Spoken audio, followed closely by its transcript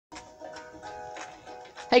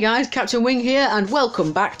Hey guys, Captain Wing here, and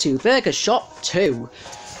welcome back to Burger Shop 2.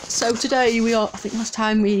 So today we are, I think last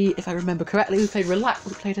time if I remember correctly, we played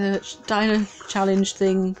a diner challenge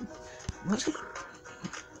thing. What's it?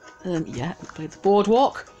 Yeah, we played the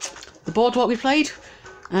boardwalk. The boardwalk we played,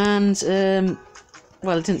 and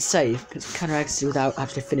well, it didn't save because we kind of exited without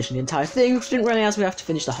actually finishing the entire thing. Which didn't realise we have to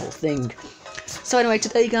finish the whole thing. So anyway,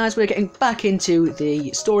 today guys, we're getting back into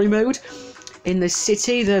the story mode. In the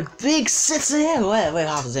city, the big city, where we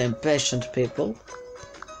have the impatient people.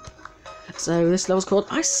 So this level's called,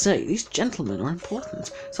 I say, these gentlemen are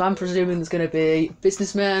important. So I'm presuming there's going to be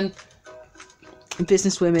businessmen,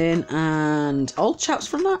 businesswomen, and old chaps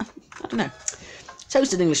from that? I don't know.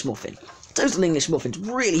 Toasted English muffin. Toasted English muffins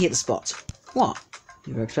really hit the spot. What?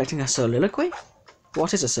 You were expecting a soliloquy?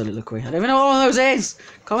 What is a soliloquy? I don't even know what one of those is!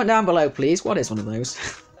 Comment down below, please. What is one of those?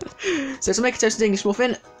 So to make a toasted English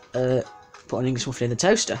muffin, put an English muffin in the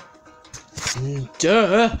toaster.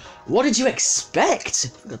 Duh! What did you expect?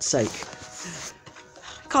 For God's sake.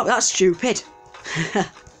 Can't be that stupid.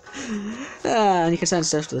 And you can send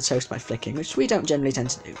stuff to the toast by flicking, which we don't generally tend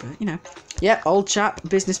to do, but you know. Yep, old chap,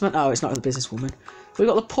 businessman. Oh, it's not the businesswoman. We've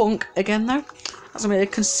got the punk again, though. That's a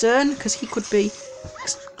concern, because he could be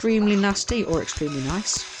extremely nasty or extremely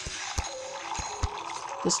nice.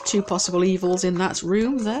 There's two possible evils in that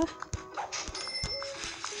room there.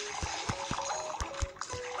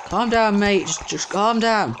 Calm down, mate. Just calm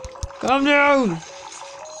down. Calm down.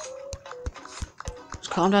 Just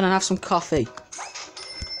calm down and have some coffee.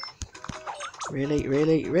 Really,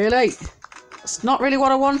 really, really? That's not really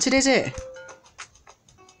what I wanted, is it?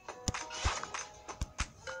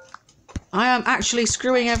 I am actually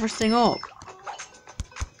screwing everything up.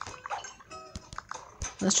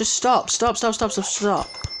 Let's just stop. Stop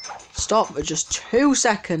for just 2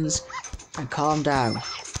 seconds and calm down.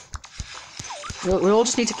 We all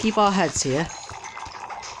just need to keep our heads here.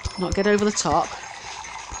 Not get over the top.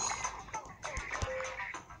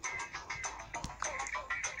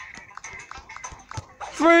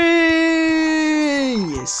 Freeze!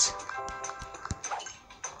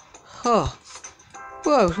 Oh.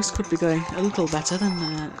 Whoa, this could be going a little better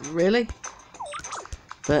than really.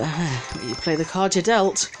 But you play the card you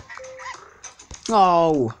dealt.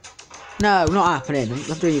 Oh. No, not happening.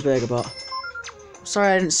 I'm doing your burger bot. Sorry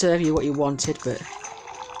I didn't serve you what you wanted, but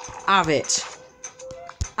have it.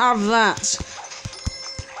 Have that.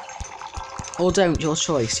 Or don't, your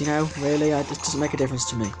choice, you know? Really, it doesn't make a difference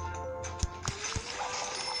to me.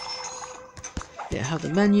 Yeah, have the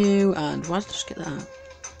menu, and why did I just get that out?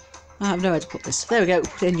 I have nowhere to put this. There we go,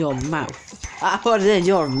 put it in your mouth. I put it in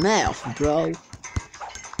your mouth, bro.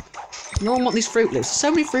 No one wants these Fruit Loops. There's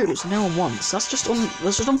so many Fruit Loops that no one wants. That's just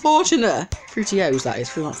unfortunate. Fruity-O's, that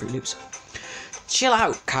is. Not Fruit Loops. Chill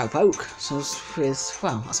out, cowpoke. So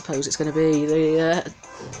well, I suppose it's going to be the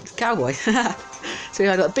cowboy. So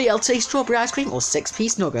I got BLT strawberry ice cream or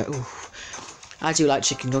 6-piece nugget. Ooh. I do like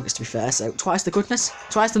chicken nuggets, to be fair. So twice the goodness,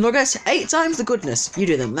 twice the nuggets, 8 times the goodness. You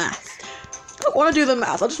do the math. I don't want to do the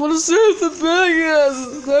math. I just want to serve the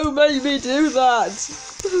burgers. Don't make me do that.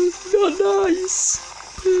 Not nice.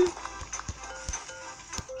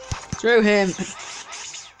 Screw him.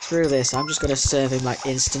 Screw this. I'm just going to serve him like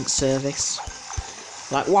instant service.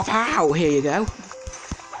 Like, wow, here you go.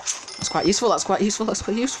 That's quite useful, that's quite useful, that's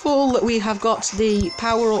quite useful. That we have got the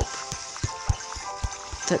power-up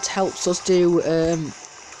that helps us do,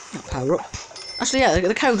 not power-up. Actually, yeah,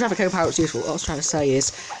 the graphic code power-up's useful. What I was trying to say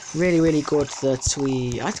is really, really good that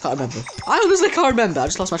I can't remember. I honestly can't remember. I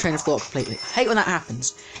just lost my train of thought completely. I hate when that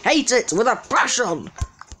happens. Hate it with a passion!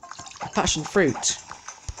 A passion fruit.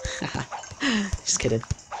 Just kidding.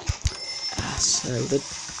 So,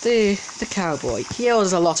 the cowboy, he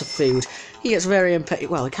orders a lot of food. He gets very impatient.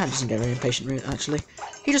 Well, he kind of doesn't get very impatient, actually.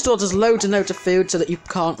 He just orders loads and loads of food so that you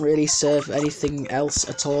can't really serve anything else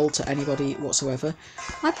at all to anybody whatsoever.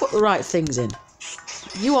 I put the right things in.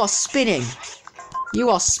 You are spinning. You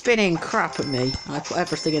are spinning crap at me. I put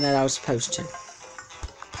everything in there I was supposed to.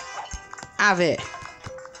 Have it.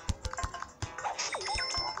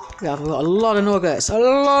 Yeah, we've got a lot of nuggets. A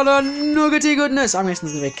lot of nuggety goodness. I'm guessing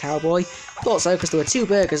there's going to be a cowboy. Thought so, because there were 2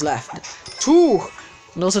 burgers left. 2!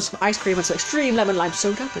 And also some ice cream and some extreme lemon lime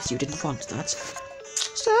soda, but you didn't want that.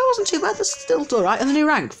 So that wasn't too bad. That's still alright. And the new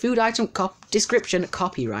rank, food item description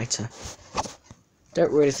copywriter.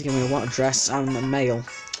 Don't really think I'm going to want a dress. I'm a male.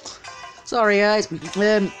 Sorry guys. This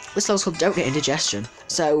level's called Don't Get Indigestion.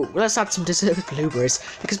 So let's add some dessert with blueberries,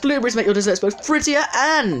 because blueberries make your desserts both prettier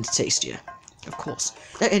and tastier. Of course.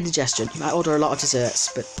 Don't indigestion. You might order a lot of desserts,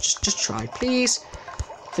 but just try, please.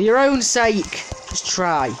 For your own sake, just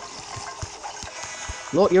try.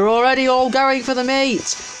 Look, you're already all going for the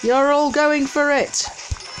meat. You're all going for it.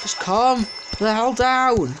 Just calm the hell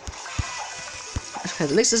down. Okay,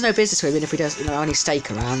 at least there's no business with him if we don't know any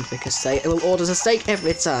steak around, because they will order a steak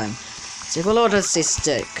every time. So we'll order this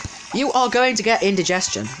steak. You are going to get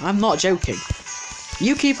indigestion. I'm not joking.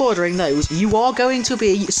 You keep ordering those, you are going to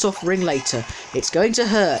be suffering later. It's going to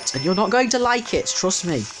hurt, and you're not going to like it, trust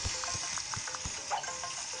me.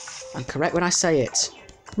 I'm correct when I say it.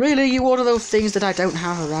 Really, you order those things that I don't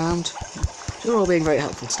have around? You're all being very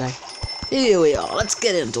helpful today. Here we are, let's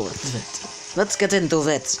get into it. Let's get into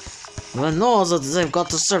it. I know that they've got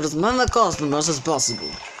to serve as many customers as possible.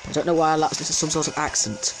 I don't know why I lapsed into some sort of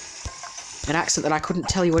accent. An accent that I couldn't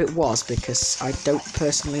tell you what it was, because I don't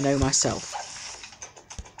personally know myself.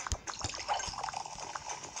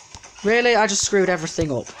 Really? I just screwed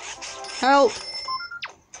everything up. Help!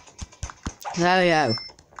 There we go.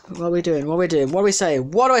 What are we doing? What are we doing? What are we saying?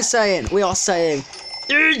 What are we saying? We are saying,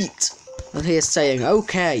 eat! And he is saying,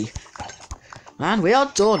 okay. Man, we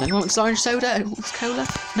are done. Anyone wants orange soda? Anyone wants cola?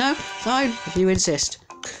 No? Fine, if you insist.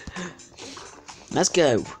 Let's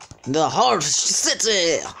go. The Horse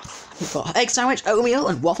City! We've got egg sandwich, oatmeal,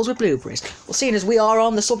 and waffles with blueberries. Well, seeing as we are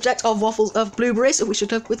on the subject of waffles of blueberries, we should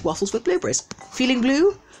have with waffles with blueberries. Feeling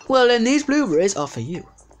blue? Well, then these blueberries are for you.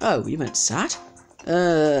 Oh, you meant sad?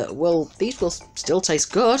 Well, these will still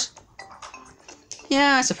taste good.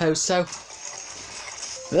 Yeah, I suppose so.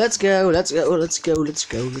 Let's go, let's go, let's go, let's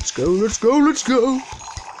go, let's go, let's go, let's go.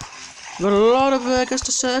 We've got a lot of burgers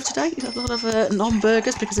to serve today. A lot of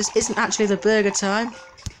non-burgers, because this isn't actually the burger time.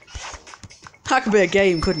 That could be a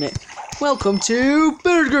game, couldn't it? Welcome to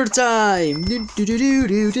burger time! Do do do do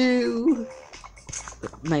do do.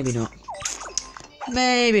 Maybe not.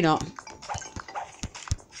 Maybe not.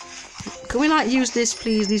 Can we, like, use this,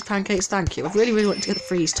 please? These pancakes, thank you. I really, really want to get the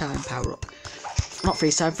freeze time power up. Not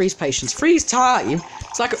freeze time, freeze patience. Freeze time?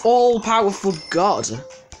 It's like an all-powerful god.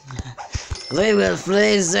 We will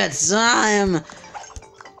freeze that time.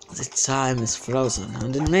 The time is frozen,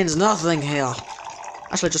 and it means nothing here.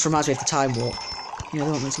 Actually, it just reminds me of the time warp. You know,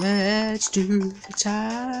 the one was, let's do the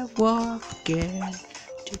time warp again.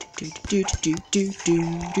 Do do do do do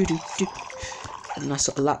do do do do. And then I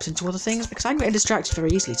sort of lapse into other things, because I'm getting distracted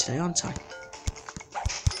very easily today, aren't I?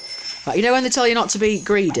 Right, you know when they tell you not to be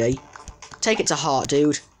greedy? Take it to heart,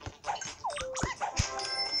 dude.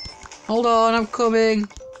 Hold on, I'm coming.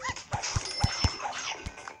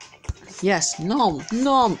 Yes, nom,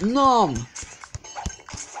 nom, nom.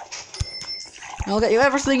 I'll get you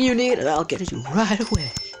everything you need, and I'll get it you right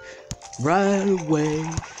away. Right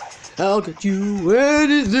away. I'll get you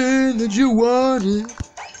anything that you wanted.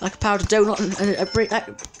 Like a powdered donut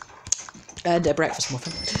and a breakfast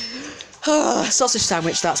muffin. Sausage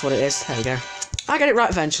sandwich, that's what it is. There we go. I get it right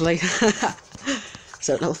eventually.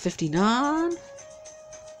 So, level 59.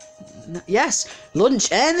 Yes,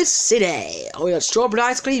 lunch in the city. Oh, we got strawberry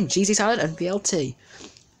ice cream, cheesy salad, and BLT.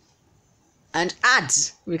 And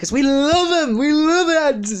ads, because we love them. We love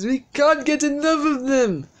ads. We can't get enough of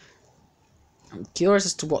them. I'm curious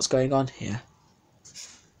as to what's going on here.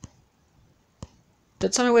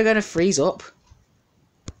 Don't tell me we're going to freeze up.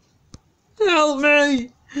 Help me!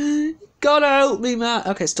 Gotta help me, Matt.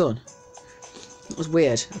 Okay, it's done. That was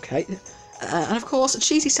weird. Okay. And of course, a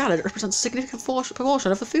cheesy salad represents a significant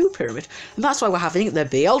proportion of the food pyramid. And that's why we're having the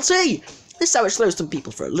BLT. This sandwich throws some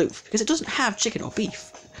people for a loop, because it doesn't have chicken or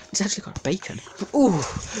beef. It's actually got bacon. Ooh!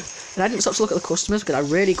 And I didn't stop to look at the customers, because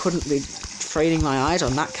I really couldn't be training my eyes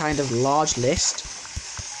on that kind of large list.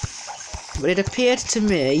 But it appeared to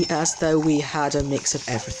me as though we had a mix of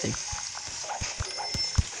everything.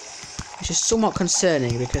 Which is somewhat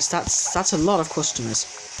concerning, because that's a lot of customers.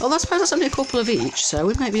 Well, I suppose that's only a couple of each, so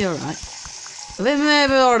we may be alright. We may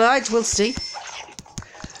be alright, we'll see.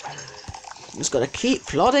 Just gotta keep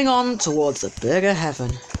plodding on towards the burger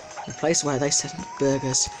heaven. The place where they send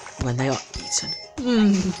burgers when they are eaten.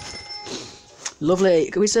 Lovely.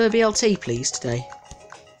 Can we serve a BLT, please, today?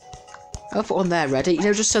 I'll put one there ready, you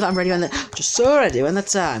know, just so that I'm ready when the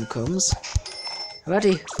time comes.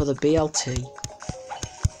 Ready for the BLT.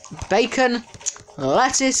 Bacon,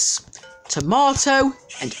 lettuce, tomato,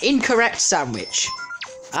 and incorrect sandwich.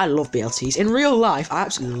 I love BLTs. In real life, I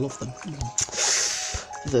absolutely love them.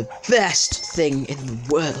 The best thing in the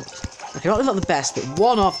world. Okay, not the best, but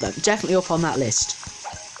one of them. Definitely up on that list.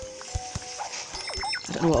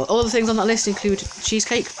 I don't know what other things on that list include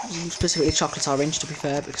cheesecake, specifically chocolate orange, to be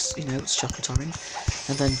fair, because, you know, it's chocolate orange.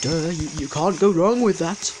 And then, duh, you can't go wrong with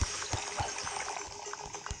that.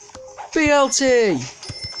 BLT!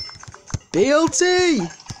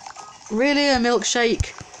 BLT! Really, a milkshake?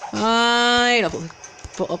 Fine.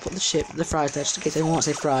 I'll put the fries there, just in case anyone wants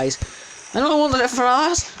to say fries. I don't want the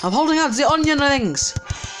fries. I'm holding out the onion rings.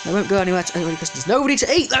 They won't go anywhere because there's nobody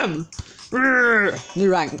to eat them. New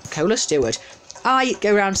rank, Cola Steward. I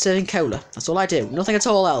go around serving cola. That's all I do. Nothing at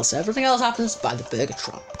all else. Everything else happens by the Burger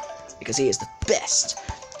Trump because he is the best.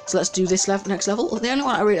 So let's do this next level. The only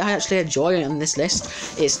one I actually enjoy on this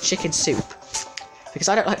list is chicken soup because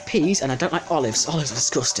I don't like peas and I don't like olives. Olives are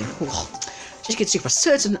disgusting. Ugh. Chicken soup has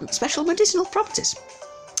certain special medicinal properties.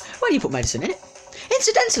 When you put medicine in it.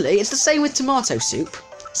 Incidentally, it's the same with tomato soup,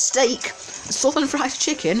 steak, southern fried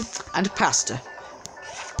chicken, and pasta.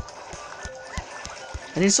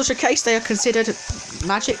 And in such a case, they are considered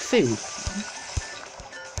magic food.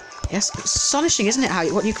 Yes, it's astonishing, isn't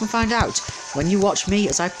it? What you can find out when you watch me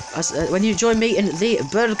when you join me in the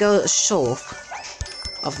burger shop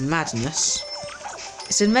of madness.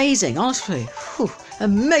 It's amazing, honestly. Whew,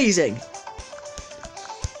 amazing.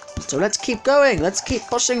 So let's keep going. Let's keep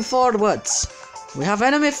pushing forwards. We have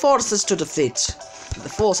enemy forces to defeat. The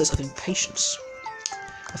forces of impatience.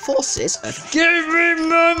 The forces of give me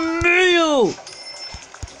my meal.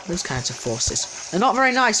 Those kinds of forces. They're not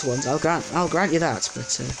very nice ones. I'll grant you that. But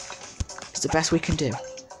it's the best we can do.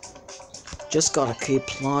 Just gotta keep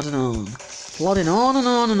plodding on, plodding on and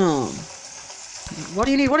on and on. What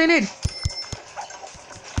do you need? What do you need?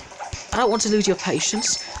 I don't want to lose your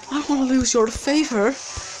patience. I don't want to lose your favour.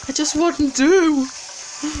 It just wouldn't do.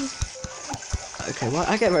 Okay, well,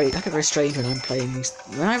 I get very strange when I'm playing these.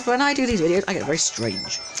 When I do these videos, I get very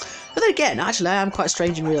strange. But then again, actually, I am quite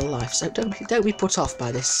strange in real life. So don't be put off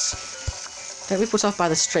by this. Don't be put off by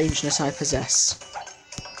the strangeness I possess.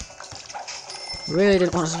 Really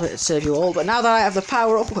didn't want to serve you all, but now that I have the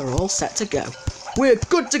power up, we're all set to go. We're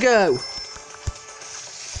good to go.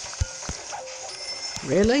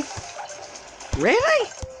 Really? Really?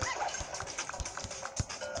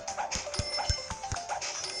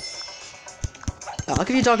 I'll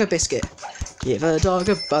give your dog a biscuit. Give a dog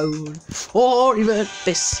a bone, or even a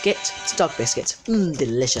biscuit. It's a dog biscuit.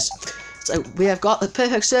 Delicious. So we have got the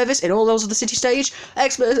perfect service in all levels of the city stage.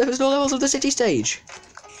 Expert service in all levels of the city stage.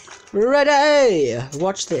 Ready!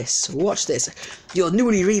 Watch this. Watch this. Your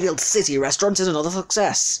newly rebuilt city restaurant is another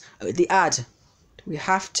success. The ad. Do we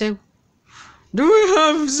have to? Do we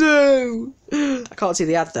have to? I can't see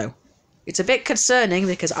the ad though. It's a bit concerning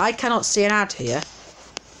because I cannot see an ad here.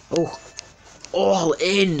 Oh. All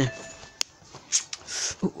in.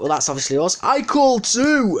 Ooh, well, that's obviously us. I call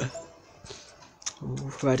too.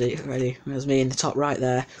 Ooh, ready. There's me in the top right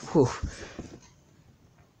there. Whew.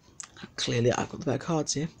 Clearly, I've got the better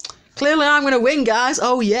cards here. Clearly, I'm going to win, guys.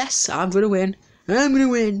 Oh, yes, I'm going to win. I'm going to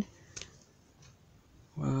win.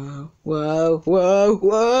 Whoa, whoa, whoa,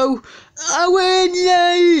 whoa. I win,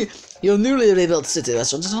 yay! Your newly rebuilt city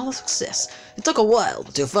restaurant is another success. It took a while,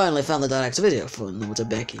 but you finally found the direct video phone number to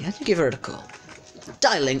Becky, and you give her a call.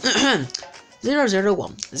 Dialing 001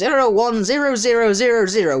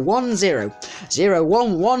 010000010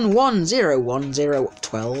 01110110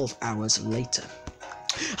 12 hours later.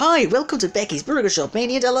 Hi, welcome to Becky's Burger Shop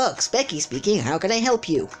Mania Deluxe. Becky speaking, how can I help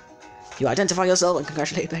you? You identify yourself and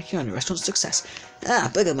congratulate Becky on your restaurant's success.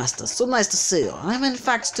 Ah, Burgermaster, so nice to see you. I'm in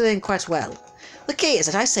fact doing quite well. The key is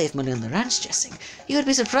that I save money on the ranch dressing. You would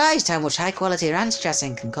be surprised how much high-quality ranch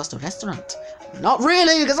dressing can cost a restaurant. Not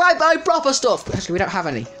really, because I buy proper stuff. Actually, we don't have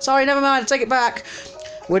any. Sorry, never mind, take it back.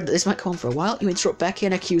 This might go on for a while. You interrupt Becky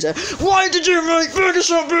and accuse her. Why did you make Burger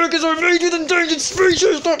Shop burgers I made with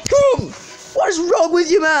EndangeredSpecies.com? What is wrong with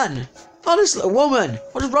you, man? Honestly, woman,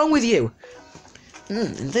 what is wrong with you?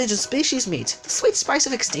 Endangered species meat. The sweet spice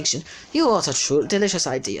of extinction. You are a true delicious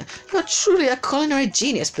idea. You are truly a culinary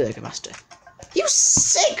genius, Burgermaster. You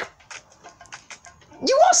sick!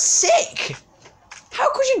 You are sick! How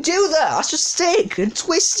could you do that? That's just sick and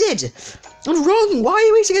twisted and wrong. Why are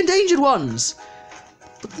you eating endangered ones?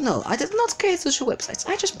 But no, I did not create social websites.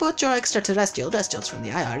 I just bought your extraterrestrial restaurants from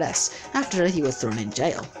the IRS after you were thrown in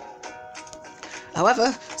jail.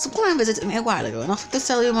 However, someone visited me a while ago and offered to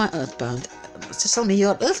sell you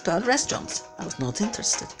your Earthbound restaurants. I was not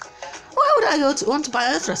interested. Why would I want to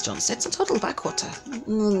buy Earth restaurants? It's a total backwater.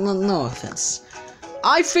 No offense.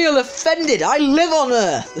 I feel offended. I live on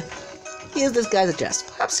Earth. Here's this guy's address.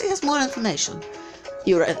 Perhaps he has more information.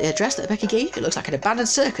 Your address that Becky gave you, it looks like an abandoned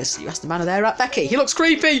circus. You asked the man there at Becky. He looks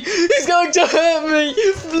creepy. He's going to hurt me.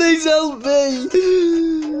 Please help me.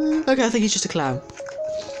 Okay, I think he's just a clown.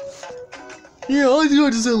 Yeah, I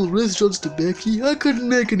tried to sell restaurants to Becky. I couldn't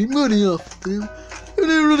make any money off of them. And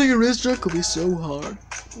then running a restaurant could be so hard.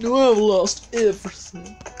 No, I've lost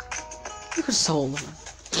everything. You console them.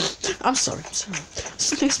 I'm sorry.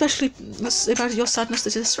 Something especially about your sadness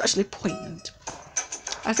that is especially poignant.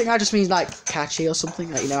 I think I just mean like catchy or something.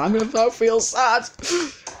 Like, you know, I feel sad.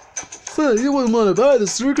 Well, you wouldn't want to buy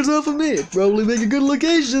this circus off of me. It'd probably make a good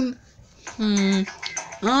location.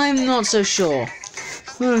 I'm not so sure.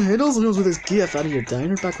 It also comes with this key I found in your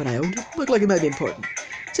diner back when I owned it. Looked like it might be important.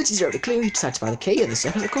 Since you zeroed a clue, you decide to buy the key and the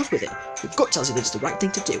circus that comes with it. Your gut tells you that it's the right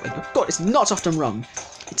thing to do, and your gut is not often wrong.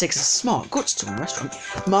 It takes a smart gut to run a restaurant.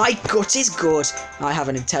 My gut is good. I have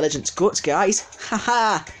an intelligent gut, guys.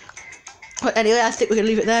 Haha. But anyway, I think we're going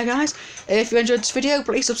to leave it there, guys. If you enjoyed this video,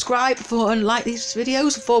 please subscribe and like these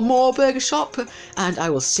videos for more Burger Shop. And I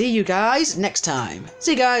will see you guys next time.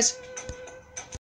 See you guys.